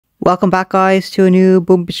Welcome back guys to a new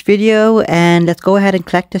Boom Beach video, and let's go ahead and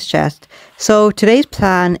collect this chest. So today's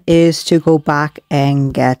plan is to go back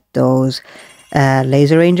and get those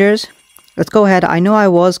laser rangers. Let's go ahead. I know I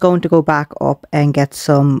was going to go back up and get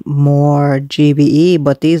some more GBE,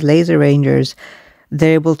 but these laser rangers,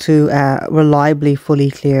 they're able to reliably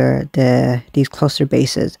fully clear these cluster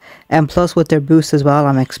bases, and plus with their boost as well,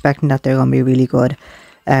 I'm expecting that they're going to be really good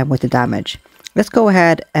with the damage. Let's go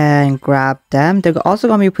ahead and grab them. They're also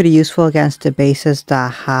going to be pretty useful against the bases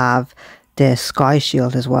that have the sky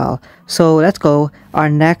shield as well. So let's go. Our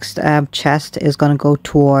next chest is going to go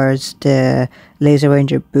towards the laser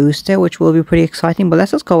ranger booster, which will be pretty exciting. But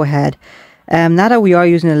let's just go ahead. Now that we are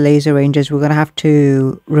using the laser rangers, we're going to have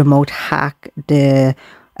to remote hack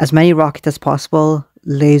as many rockets as possible,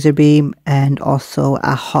 laser beam, and also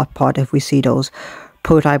a hot pot if we see those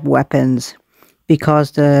prototype weapons.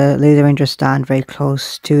 Because the laser rangers stand very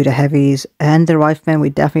close to the heavies and the riflemen, we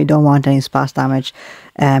definitely don't want any splash damage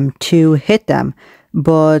to hit them.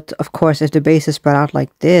 But of course, if the base is spread out like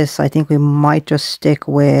this, I think we might just stick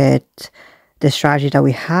with the strategy that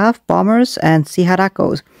we have, bombers, and see how that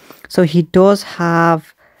goes. So he does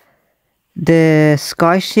have the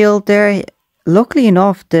sky shield there. Luckily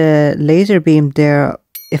enough, the laser beam there,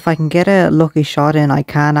 if I can get a lucky shot in, I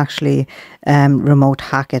can actually remote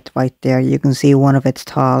hack it right there. You can see one of its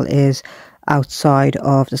tile is outside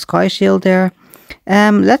of the sky shield there.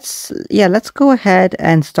 Let's go ahead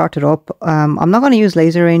and start it up. I'm not going to use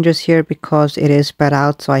laser rangers here because it is spread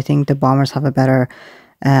out, so I think the bombers have a better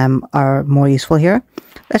are more useful here.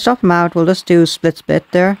 Let's drop them out. We'll just do split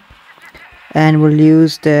there, and we'll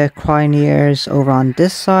use the Cryoneers over on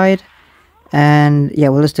this side. And yeah,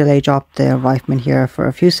 we'll just delay drop the rifleman here for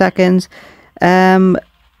a few seconds.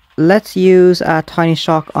 Let's use a tiny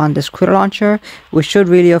shock on this critter launcher. We should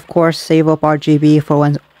really, of course, save up our GB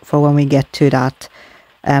for when we get to that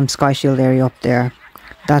sky shield area up there.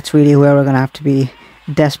 That's really where we're gonna have to be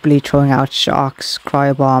desperately throwing out shocks,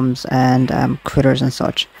 cryo bombs, and critters and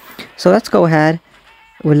such. So let's go ahead.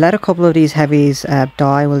 We'll let a couple of these heavies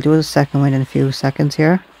die. We'll do a second wind in a few seconds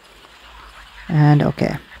here. And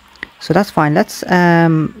okay. So that's fine. Let's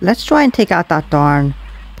try and take out that darn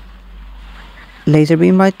laser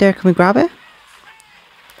beam right there. Can we grab it?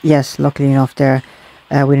 Yes, luckily enough there.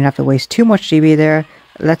 We didn't have to waste too much GB there.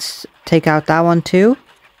 Let's take out that one too.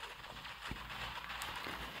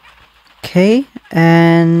 Okay,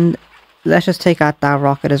 and let's just take out that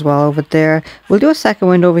rocket as well over there. We'll do a second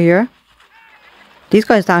wind over here. These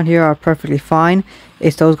guys down here are perfectly fine.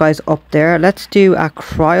 It's those guys up there. Let's do a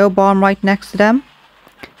cryo bomb right next to them.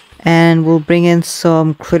 And we'll bring in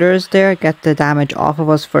some critters there, get the damage off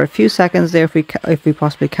of us for a few seconds there if we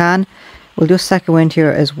possibly can. We'll do a second wind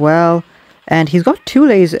here as well. And he's got two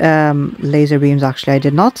laser beams actually. I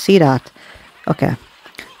did not see that. Okay,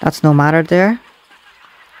 that's no matter there.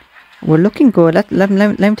 We're looking good. Let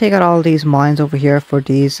me take out all these mines over here for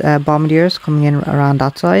these bombardiers coming in around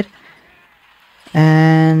that side.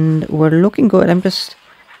 And we're looking good. I'm just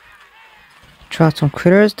try out some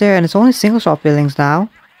critters there, and it's only single shot buildings now.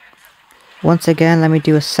 Once again, let me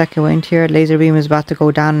do a second wind here. Laser beam is about to go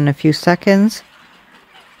down in a few seconds.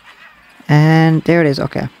 And there it is.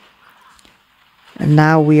 Okay. And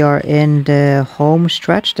now we are in the home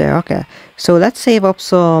stretch there. Okay. So let's save up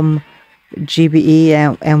some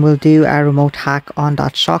GBE and we'll do a remote hack on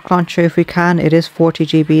that shock launcher if we can. It is 40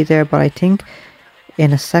 GB there, but I think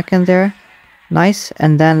in a second there. Nice.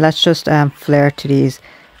 And then let's just flare to these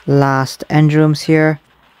last end rooms here.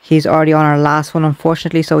 He's already on our last one,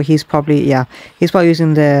 unfortunately, so he's probably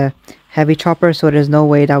using the heavy chopper, so there's no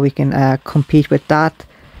way that we can compete with that.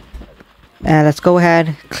 Let's go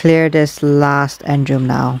ahead, clear this last end room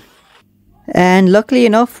now. And luckily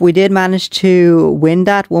enough, we did manage to win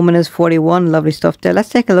that. Woman is 41, lovely stuff there. Let's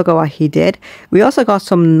take a look at what he did. We also got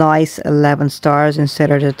some nice 11 stars instead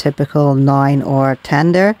of the typical 9 or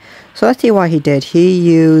 10 there. So let's see what he did. He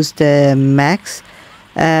used the mechs.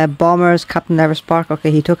 Bombers, Captain Neverspark.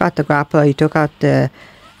 Okay, he took out the grappler, he took out the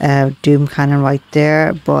doom cannon right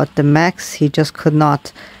there, but the mechs, he just could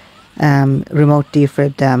not remote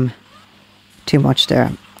defib them too much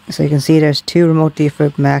there. So you can see there's two remote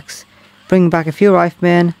defib mechs. Bringing back a few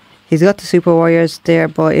riflemen. He's got the super warriors there,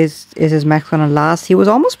 but is his mech gonna last? He was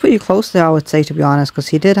almost pretty close there, I would say, to be honest, because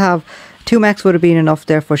he did have two mechs would have been enough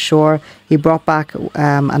there for sure. He brought back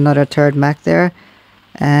another third mech there,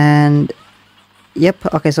 and yep,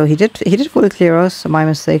 okay, so he did fully clear us. My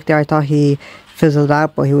mistake there. I thought he fizzled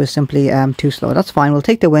out, but he was simply too slow. That's fine. We'll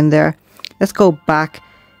take the win there. Let's go back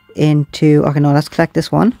into... Okay, no, let's collect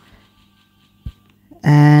this one.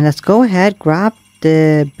 And let's go ahead, grab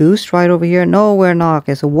the boost right over here. No, we're not.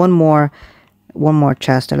 Okay, so one more one more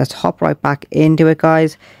chest. Let's hop right back into it,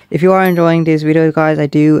 guys. If you are enjoying these videos, guys, I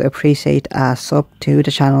do appreciate a sub to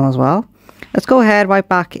the channel as well. Let's go ahead right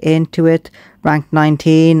back into it. Rank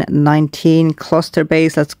 19, 19 cluster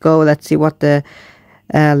base. Let's go. Let's see what the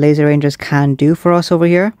Laser Rangers can do for us over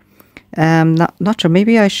here. Not sure.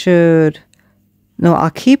 Maybe I should... No,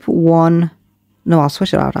 I'll keep one. No, I'll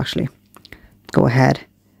switch it out, actually. Go ahead.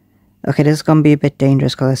 Okay, this is going to be a bit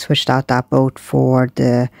dangerous because I switched out that boat for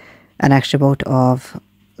an extra boat of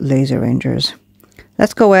Laser Rangers.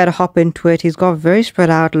 Let's go ahead and hop into it. He's got very spread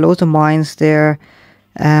out, loads of mines there.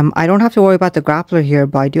 I don't have to worry about the grappler here,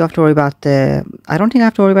 but I do have to worry about the... I don't think I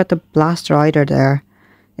have to worry about the blaster either there.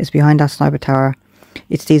 It's behind that sniper tower.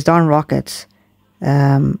 It's these darn rockets.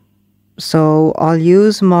 So I'll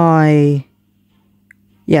use my...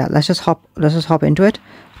 Yeah, let's just hop into it.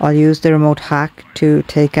 I'll use the remote hack to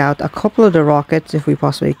take out a couple of the rockets if we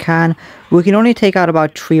possibly can. We can only take out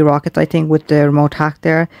about 3 rockets, I think, with the remote hack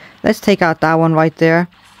there. Let's take out that one right there.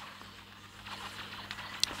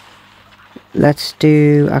 Let's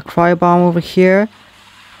do a cryo bomb over here.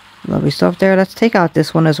 Lovely stuff there. Let's take out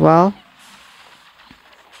this one as well.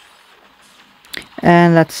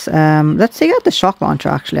 And let's take out the shock launcher,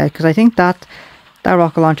 actually, because I think that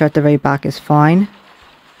rocket launcher at the very back is fine.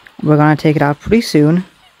 We're going to take it out pretty soon.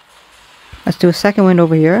 Let's do a second wind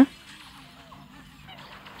over here.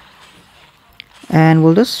 And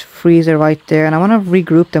we'll just freeze it right there. And I want to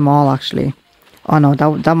regroup them all, actually. Oh no,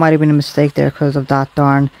 that might have been a mistake there because of that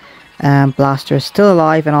darn blaster. Still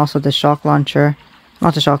alive, and also the shock launcher.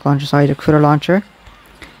 Not the shock launcher, sorry, the critter launcher.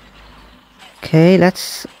 Okay,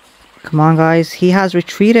 let's... Come on, guys. He has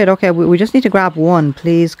retreated. Okay, we just need to grab one.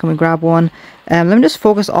 Please, can we grab one? Let me just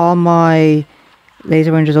focus all my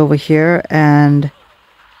Laser Rangers over here, and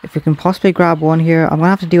if we can possibly grab one here, I'm gonna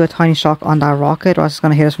have to do a tiny shock on that rocket, or else it's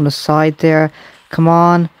gonna hit us from the side there. Come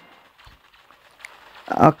on.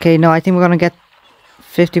 Okay, no, I think we're gonna get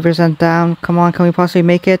 50% down. Come on, can we possibly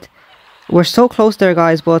make it? We're so close there,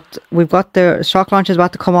 guys, but we've got the shock launcher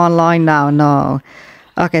about to come online now. No.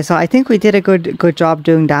 Okay, so I think we did a good job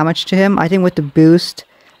doing damage to him. I think with the boost,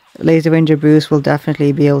 Laser Ranger boost, we'll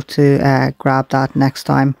definitely be able to grab that next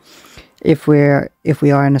time. If we are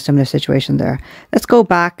in a similar situation there. Let's go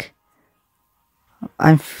back.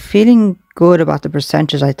 I'm feeling good about the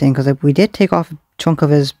percentages, I think, because we did take off a chunk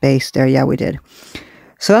of his base there. Yeah, we did.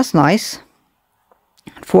 So that's nice.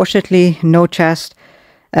 Unfortunately, no chest,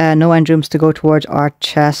 no end rooms to go towards our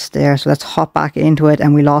chest there. So let's hop back into it,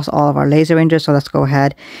 and we lost all of our Laser Rangers. So let's go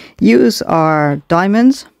ahead, use our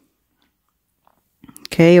diamonds.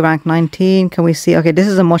 Okay, rank 19. Can we see? Okay, this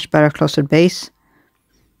is a much better clustered base.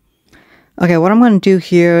 Okay, what I'm going to do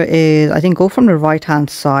here is, I think, go from the right-hand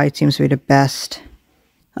side seems to be the best.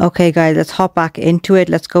 Okay, guys, let's hop back into it.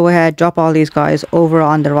 Let's go ahead, drop all these guys over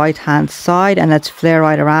on the right-hand side, and let's flare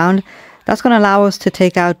right around. That's going to allow us to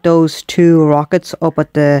take out those 2 rockets up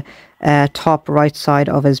at the top right side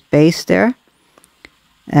of his base there.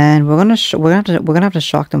 And we're gonna have to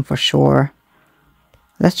shock them for sure.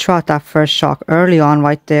 Let's try out that first shock early on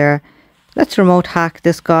right there. Let's remote hack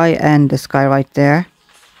this guy and this guy right there.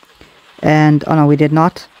 And, oh no, we did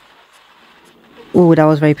not. Ooh, that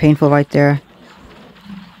was very painful right there.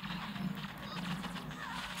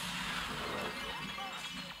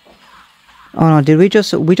 Oh no, did we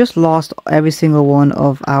just lost every single one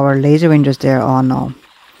of our Laser Rangers there? Oh no.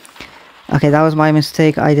 Okay, that was my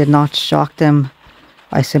mistake. I did not shock them.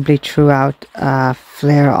 I simply threw out a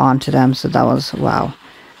flare onto them, so that was, wow.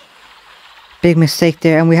 Big mistake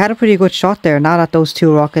there, and we had a pretty good shot there. Now that those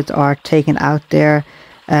 2 rockets are taken out there,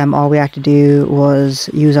 all we had to do was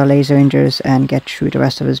use our Laser Rangers and get through the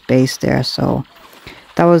rest of his base there. So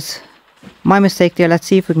that was my mistake there. Let's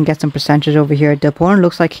see if we can get some percentage over here. The opponent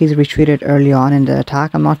looks like he's retreated early on in the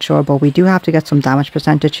attack. I'm not sure, but we do have to get some damage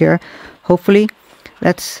percentage here, hopefully.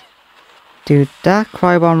 Let's do that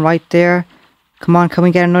cryo bomb right there. Come on, can we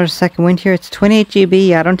get another second wind here? It's 28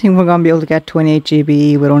 GB. I don't think we're going to be able to get 28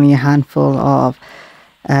 GB with only a handful of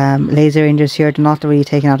Laser Rangers here. They're not really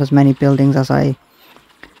taking out as many buildings as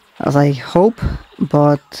I hope,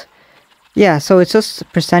 but yeah, so it's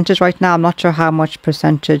just percentage right now. I'm not sure how much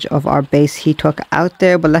percentage of our base he took out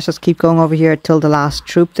there, but let's just keep going over here till the last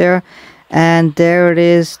troop there. And there it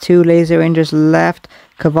is, 2 Laser Rangers left.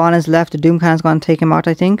 Kavan is left. The Doom Cannon's going to take him out,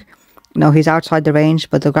 I think. No, he's outside the range,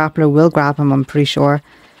 but the grappler will grab him, I'm pretty sure.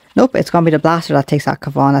 Nope, it's going to be the blaster that takes out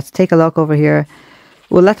Kavan. Let's take a look over here.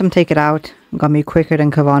 We'll let them take it out. I'm going to be quicker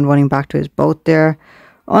than Kavan running back to his boat there.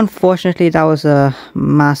 Unfortunately, that was a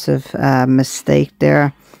massive mistake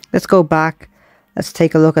there. Let's go back. Let's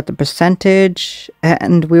take a look at the percentage.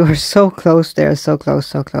 And we were so close there. So close,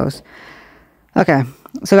 so close. Okay.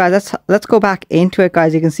 So guys, let's go back into it,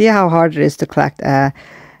 guys. You can see how hard it is to collect a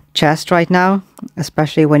chest right now,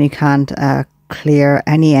 especially when you can't clear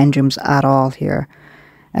any engrams at all here.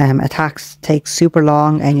 Attacks take super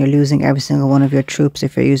long and you're losing every single one of your troops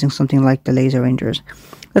if you're using something like the Laser Rangers.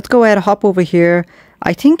 Let's go ahead and hop over here.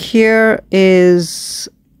 I think here is,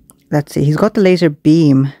 let's see, he's got the laser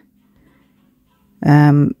beam.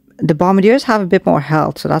 The Bombardiers have a bit more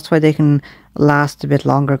health, so that's why they can last a bit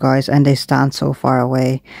longer, guys, and they stand so far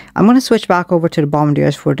away. I'm going to switch back over to the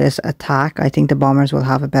Bombardiers for this attack. I think the bombers will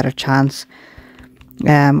have a better chance.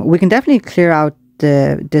 We can definitely clear out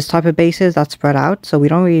this type of bases that spread out, so we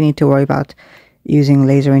don't really need to worry about using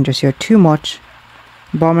Laser Rangers here too much.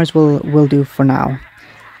 Bombers will do for now.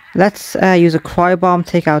 Let's use a cryo bomb,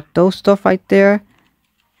 take out those stuff right there.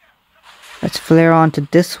 Let's flare onto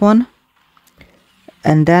this one.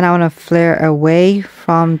 And then I want to flare away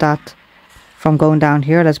from that, from going down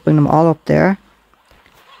here. Let's bring them all up there.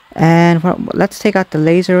 And let's take out the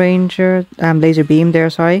Laser Ranger, laser beam there,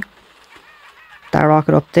 sorry. That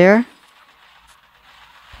rocket up there.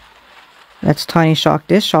 Let's tiny shock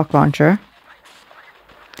this shock launcher.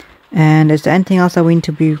 And is there anything else that we need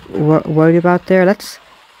to be worried about there? Let's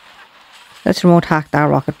remote hack that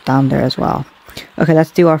rocket down there as well. Okay, let's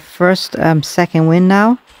do our first second win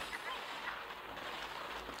now.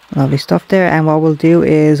 Lovely stuff there. And what we'll do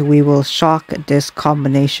is we will shock this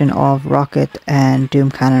combination of rocket and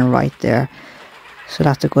doom cannon right there. So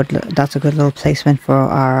that's a good little placement for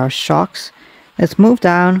our shocks. Let's move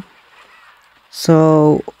down.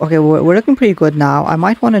 So okay, we're looking pretty good now. I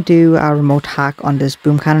might want to do a remote hack on this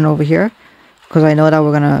boom cannon over here, because I know that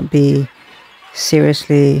we're gonna be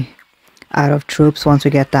seriously out of troops once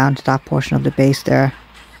we get down to that portion of the base there.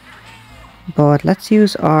 But let's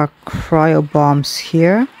use our cryo bombs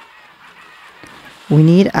here. We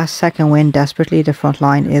need a second win desperately. The front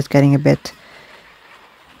line is getting a bit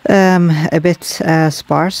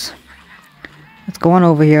sparse. Let's go on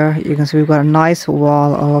over here. You can see we've got a nice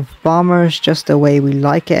wall of bombers, just the way we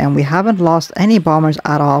like it, and we haven't lost any bombers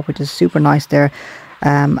at all, which is super nice there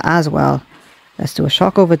as well. Let's do a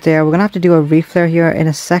shock over there. We're gonna have to do a reflare here in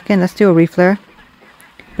a second. Let's do a reflare.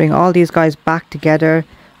 Bring all these guys back together.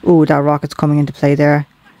 Ooh, that rocket's coming into play there.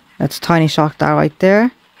 Let's tiny shock that right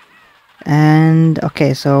there. And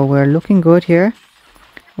okay, so we're looking good here.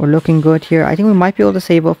 We're looking good here. I think we might be able to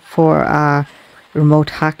save up for a remote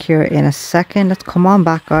hack here in a second. Let's come on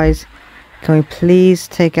back, guys. Can we please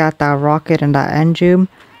take out that rocket and that engram?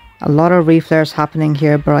 A lot of reflares happening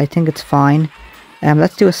here, but I think it's fine.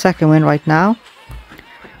 Let's do a second win right now.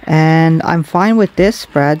 And I'm fine with this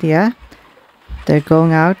spread, yeah. They're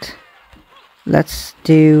going out. Let's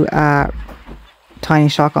do a tiny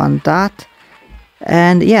shock on that.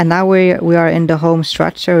 And yeah, now we are in the home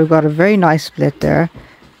stretch here. We've got a very nice split there.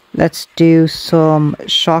 Let's do some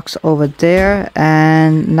shocks over there.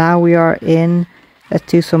 And now we are in.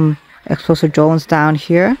 Let's do some explosive drones down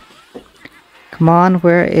here. Come on,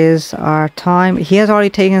 where is our time? He has already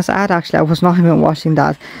taken us out, actually. I was not even watching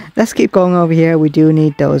that. Let's keep going over here. We do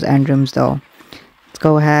need those engrams though. Let's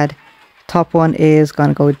go ahead. Top one is going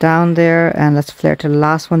to go down there. And let's flare to the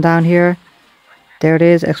last one down here. There it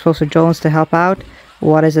is. Explosive drones to help out.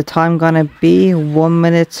 What is the time going to be? 1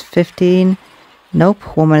 minute 15.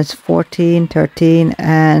 Nope, 1 minute 14, 13,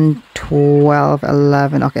 and 12,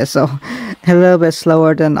 11. Okay, so a little bit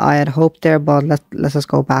slower than I had hoped there, but let's just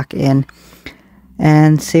go back in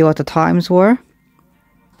and see what the times were.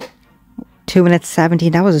 2 minutes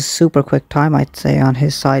 17. That was a super quick time, I'd say, on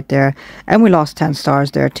his side there. And we lost 10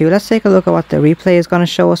 stars there too. Let's take a look at what the replay is going to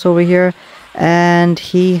show us over here. And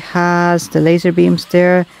he has the laser beams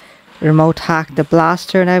there, remote hack the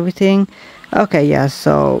blaster and everything. Okay, yeah,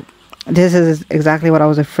 so this is exactly what I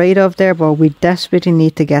was afraid of there, but we desperately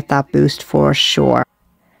need to get that boost for sure.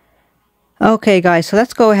 Okay guys, so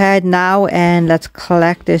let's go ahead now and let's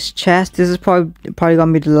collect this chest. This is probably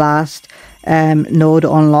going to be the last node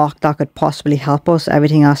unlock that could possibly help us.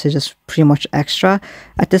 Everything else is just pretty much extra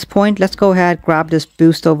at this point. Let's go ahead, grab this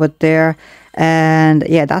boost over there, and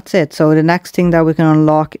yeah, that's it. So the next thing that we can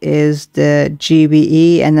unlock is the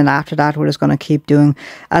GBE, and then after that we're just going to keep doing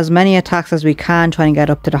as many attacks as we can, trying to get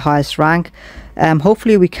up to the highest rank.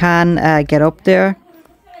 Hopefully we can get up there.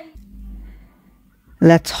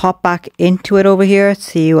 Let's hop back into it over here,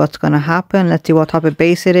 see what's going to happen. Let's see what type of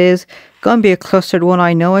base it is. Going to be a clustered one,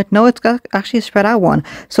 I know it. No, it's got actually a spread out one.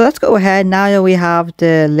 So let's go ahead. Now that we have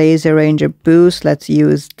the Laser Ranger boost, let's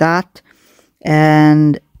use that.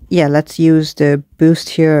 And yeah, let's use the boost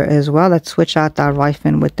here as well. Let's switch out that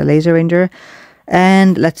rifleman with the Laser Ranger.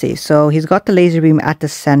 And let's see. So he's got the laser beam at the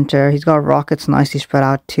center. He's got rockets nicely spread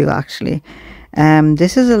out too, actually.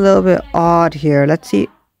 This is a little bit odd here. Let's see.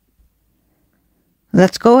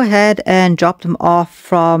 Let's go ahead and drop them off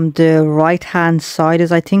from the right hand side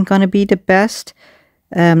is I think going to be the best.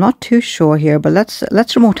 I'm not too sure here, but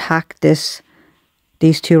let's remote hack these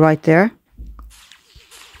two right there.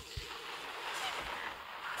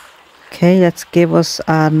 Okay, let's give us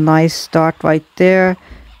a nice start right there.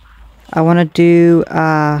 I want to do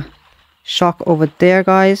a shock over there,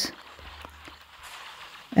 guys,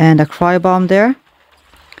 and a cry bomb there,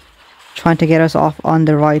 trying to get us off on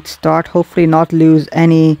the right start. Hopefully not lose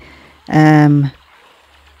any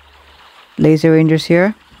laser rangers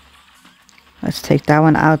here. Let's take that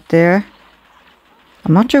one out there.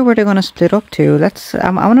 I'm not sure where they're going to split up to.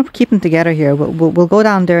 I want to keep them together here. We'll go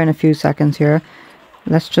down there in a few seconds here.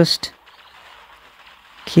 Let's just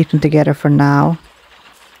keep them together for now.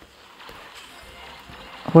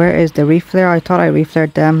 Where is the reflare? I thought I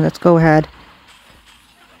reflared them. Let's go ahead.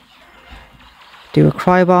 Do a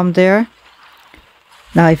cry bomb there.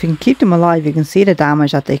 Now if you can keep them alive, you can see the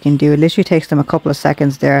damage that they can do. It literally takes them a couple of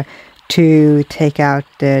seconds there to take out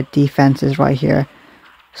the defenses right here.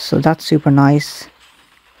 So that's super nice.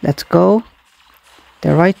 Let's go.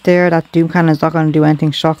 They're right there. That Doom Cannon is not going to do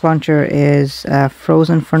anything. Shock Launcher is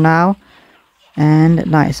frozen for now. And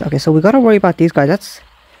nice. Okay, so we got to worry about these guys. Let's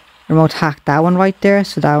remote hack that one right there,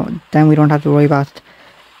 so that then we don't have to worry about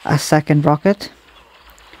a second rocket.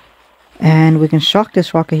 And we can shock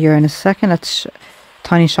this rocket here in a second. Let's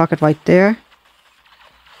tiny shock it right there.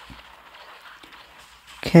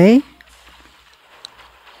 Okay.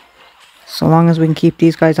 So long as we can keep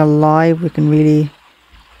these guys alive, we can really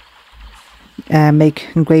make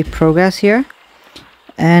great progress here.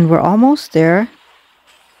 And we're almost there.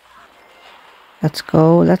 Let's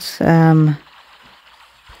go. Let's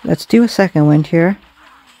do a second wind here.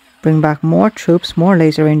 Bring back more troops, more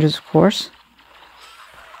laser rangers, of course.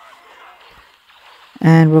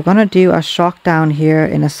 And we're gonna do a shock down here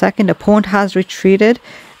in a second. Opponent has retreated,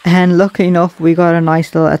 and luckily enough, we got a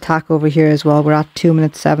nice little attack over here as well. We're at 2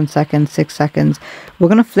 minutes, 7 seconds, 6 seconds. We're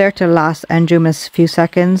gonna flare to the last Endroom in a few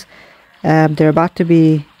seconds. They're about to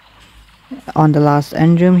be on the last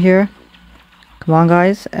Endroom here. Come on,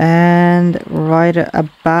 guys. And right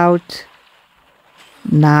about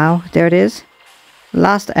now, there it is.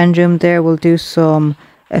 Last Endroom there. We'll do some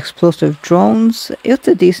explosive drones. It's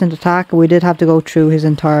a decent attack. We did have to go through his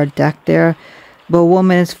entire deck there, but 1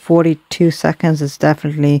 minute 42 seconds is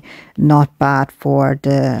definitely not bad for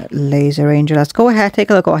the Laser Ranger. Let's go ahead, take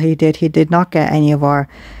a look at what he did. He did not get any of our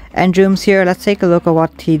Endrooms here. Let's take a look at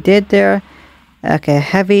what he did there. Okay,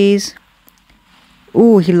 heavies.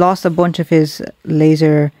 Ooh, he lost a bunch of his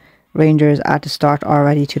Laser Rangers at the start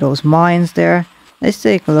already to those mines there. Let's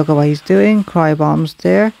take a look at what he's doing. Cry bombs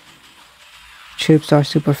there. Troops are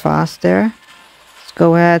super fast there. Let's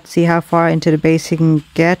go ahead, see how far into the base he can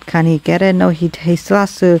get. Can he get it? No, he still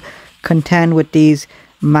has to contend with these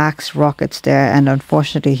max rockets there, and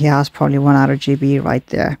unfortunately he has probably run out of GB right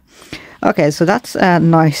there. Okay, so that's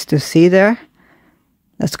nice to see there.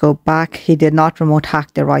 Let's go back. He did not remote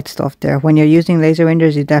hack the right stuff there. When you're using Laser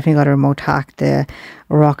Rangers, you definitely got to remote hack the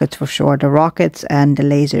rockets for sure. The rockets and the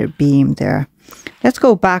laser beam there. Let's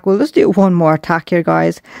go back. We'll just do one more attack here,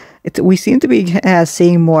 guys. We seem to be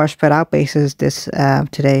seeing more spread out bases this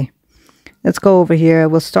today. Let's go over here.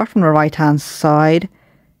 We'll start from the right hand side.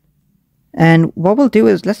 And what we'll do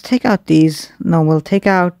is let's take out these. No, we'll take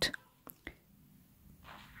out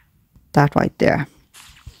that right there.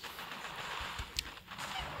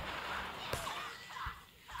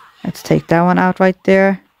 Let's take that one out right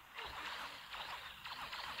there.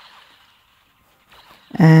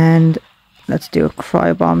 And let's do a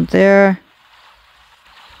cry bomb there.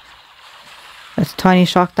 Let's tiny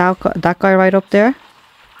shock that guy right up there.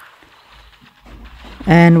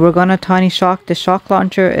 And we're gonna tiny shock the shock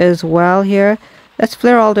launcher as well here. Let's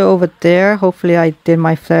flare all the way over there. Hopefully I did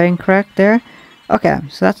my flaring correct there. Okay,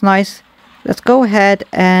 so that's nice. Let's go ahead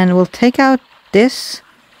and we'll take out this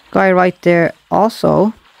guy right there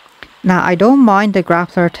also. Now, I don't mind the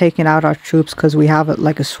grappler taking out our troops because we have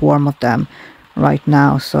like a swarm of them right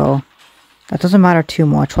now. So that doesn't matter too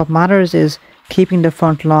much. What matters is keeping the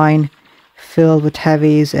front line filled with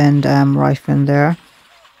heavies and riflemen there.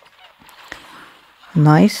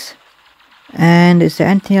 Nice. And is there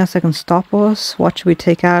anything else that can stop us? What should we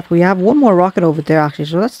take out? We have one more rocket over there actually.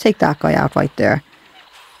 So let's take that guy out right there.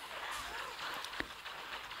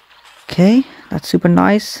 Okay, that's super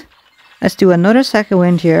nice. Let's do another second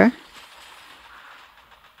wind here.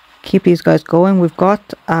 Keep these guys going. We've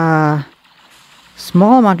got a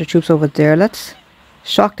small amount of troops over there. Let's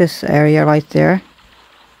shock this area right there.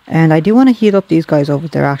 And I do want to heal up these guys over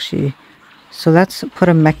there actually. So let's put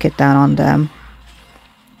a mech kit down on them.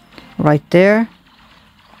 right there.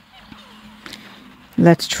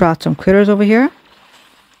 Let's trot some critters over here.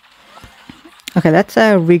 Okay, let's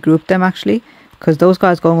regroup them actually, because those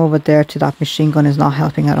guys going over there to that machine gun is not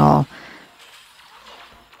helping at all.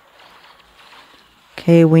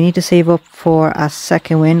 Okay, we need to save up for a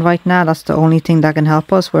second wind right now. That's the only thing that can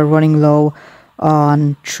help us. We're running low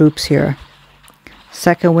on troops here.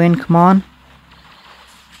 Second wind, come on.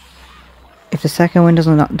 If the second wind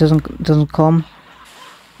doesn't come,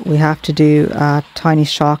 we have to do a tiny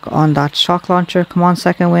shock on that shock launcher. Come on,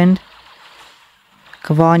 second wind.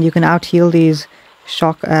 Come on, you can out heal these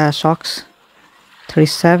shocks.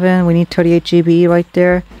 37. We need 38 GBE right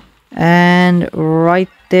there, and right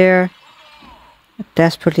there.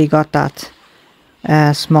 Desperately got that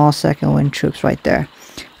small second wind troops right there.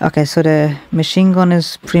 Okay, so the machine gun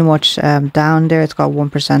is pretty much down there. It's got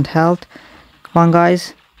 1% health. Come on,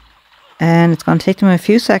 guys. And it's going to take them a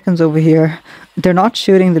few seconds over here. They're not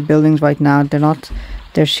shooting the buildings right now.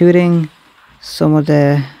 They're shooting some of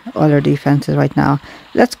the other defenses right now.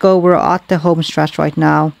 Let's go. We're at the home stretch right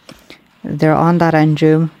now. They're on that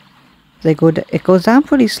engine. It goes down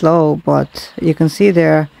pretty slow, but you can see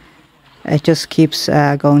there it just keeps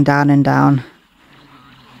going down and down.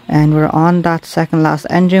 And we're on that second last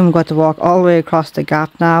engine. We've got to walk all the way across the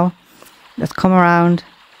gap now. Let's come around,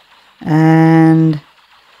 and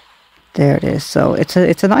there it is. So it's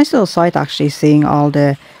a nice little sight actually, seeing all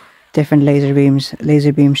the different laser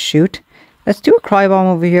beams shoot. Let's do a cry bomb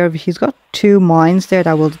over here. He's got 2 mines there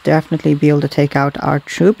that will definitely be able to take out our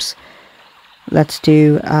troops. Let's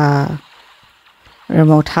do a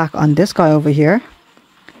remote hack on this guy over here.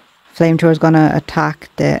 Flamethrower is going to attack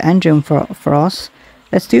the engine for us.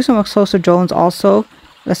 Let's do some explosive drones also.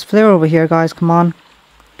 Let's flare over here, guys. Come on.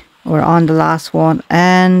 We're on the last one.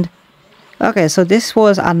 And okay, so this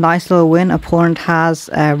was a nice little win. Opponent has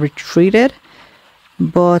retreated.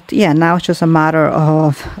 But yeah, now it's just a matter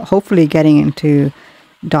of hopefully getting into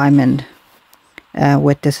diamond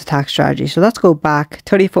with this attack strategy. So let's go back.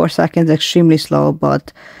 34 seconds, extremely slow,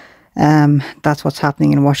 but that's what's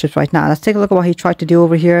happening in warships right now. Let's take a look at what he tried to do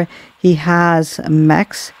over here. He has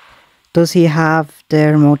mechs. Does he have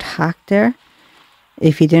the remote hack there?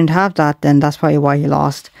 If he didn't have that, then that's probably why he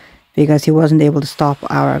lost, because he wasn't able to stop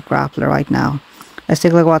our grappler right now. Let's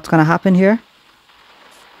take a look at what's going to happen here.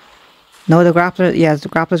 No, the grappler, yes, the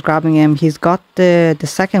grappler's grabbing him. He's got the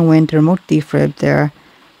second wind, the remote defib there.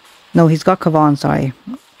 No, he's got Kavan, sorry.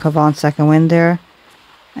 Kavan second wind there.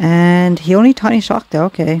 And he only tiny shocked there,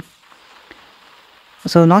 okay.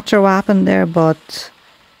 So not sure what happened there, but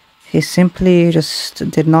he simply just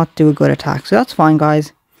did not do a good attack. So that's fine,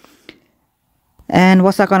 guys. And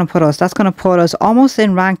what's that going to put us? That's going to put us almost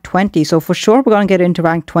in rank 20. So for sure we're going to get into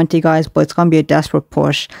rank 20, guys. But it's going to be a desperate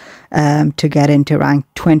push to get into rank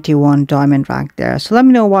 21 diamond rank there. So let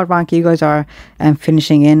me know what rank you guys are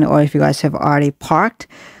finishing in, or if you guys have already parked.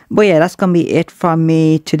 But yeah, that's going to be it from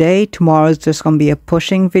me today. Tomorrow's just going to be a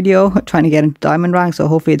pushing video, trying to get into diamond rank. So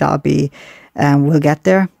hopefully that'll be, we'll get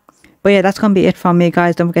there. But yeah, that's going to be it from me,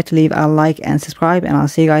 guys. Don't forget to leave a like and subscribe, and I'll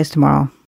see you guys tomorrow.